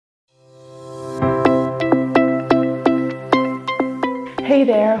Hey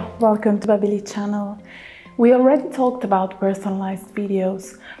there, welcome to Babelee channel. We already talked about personalized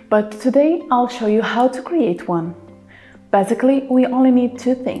videos, but today I'll show you how to create one. Basically, we only need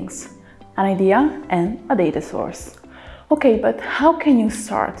two things, an idea and a data source. Okay, but how can you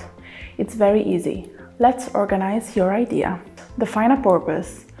start? It's very easy. Let's organize your idea. Define a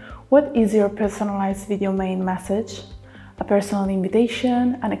purpose. What is your personalized video main message? A personal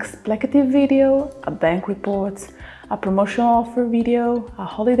invitation, an explicative video, a bank report, a promotional offer video, a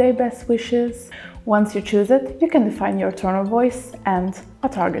holiday best wishes. Once you choose it, you can define your tone of voice and a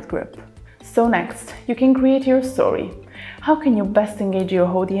target group. So next, you can create your story. How can you best engage your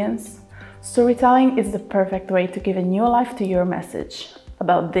audience? Storytelling is the perfect way to give a new life to your message.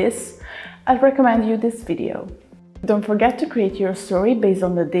 About this, I'd recommend you this video. Don't forget to create your story based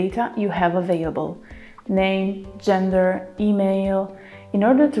on the data you have available. Name, gender, email, in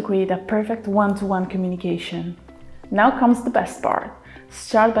order to create a perfect one-to-one communication. Now comes the best part.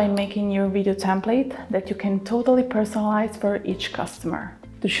 Start by making your video template that you can totally personalize for each customer.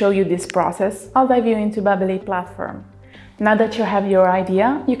 To show you this process, I'll dive you into Babelee platform. Now that you have your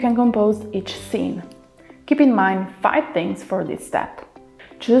idea, you can compose each scene. Keep in mind 5 things for this step.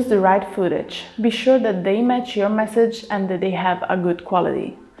 Choose the right footage. Be sure that they match your message and that they have a good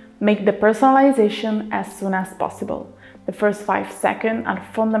quality. Make the personalization as soon as possible. The first 5 seconds are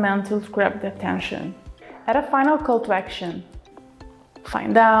fundamental to grab the attention. Add a final call to action.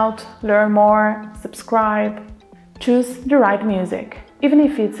 Find out, learn more, subscribe. Choose the right music. Even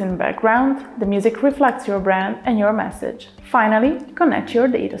if it's in background, the music reflects your brand and your message. Finally, connect your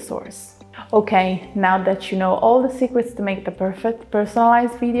data source. Okay, now that you know all the secrets to make the perfect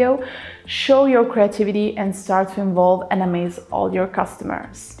personalized video, show your creativity and start to involve and amaze all your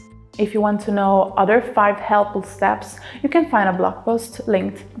customers. If you want to know other 5 helpful steps, you can find a blog post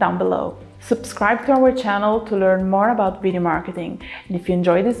linked down below. Subscribe to our channel to learn more about video marketing. And if you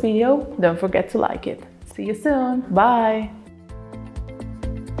enjoyed this video, don't forget to like it. See you soon. Bye!